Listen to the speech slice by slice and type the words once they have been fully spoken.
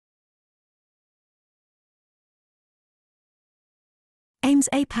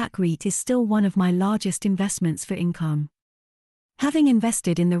AIM's APAC REIT is still one of my largest investments for income. Having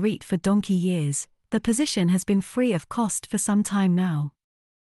invested in the REIT for donkey years, the position has been free of cost for some time now.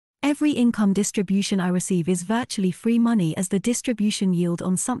 Every income distribution I receive is virtually free money, as the distribution yield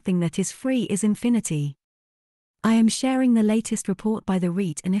on something that is free is infinity. I am sharing the latest report by the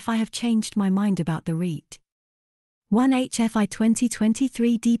REIT, and if I have changed my mind about the REIT. 1 HFI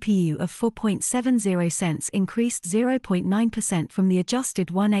 2023 DPU of 4.70 cents increased 0.9% from the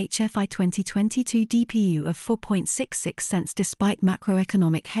adjusted 1 HFI 2022 DPU of 4.66 cents despite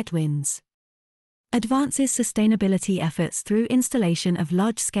macroeconomic headwinds. Advances sustainability efforts through installation of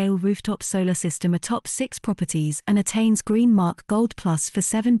large-scale rooftop solar system atop 6 properties and attains Green Mark Gold Plus for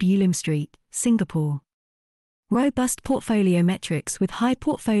 7 Bulim Street, Singapore. Robust portfolio metrics with high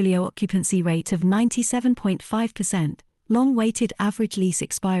portfolio occupancy rate of 97.5%, long-weighted average lease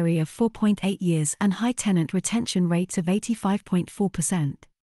expiry of 4.8 years and high tenant retention rates of 85.4%.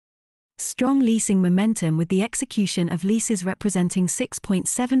 Strong leasing momentum with the execution of leases representing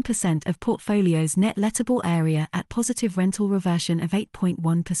 6.7% of portfolio's net lettable area at positive rental reversion of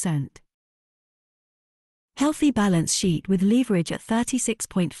 8.1%. Healthy balance sheet with leverage at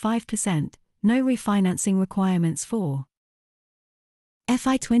 36.5%, no refinancing requirements for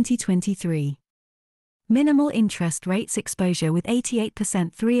FI 2023. Minimal interest rates exposure with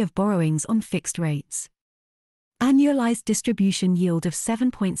 88% 3 of borrowings on fixed rates. Annualized distribution yield of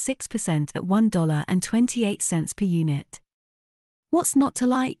 7.6% at $1.28 per unit. What's not to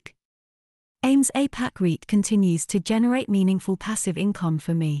like? AIM's APAC REIT continues to generate meaningful passive income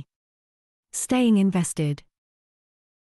for me. Staying invested.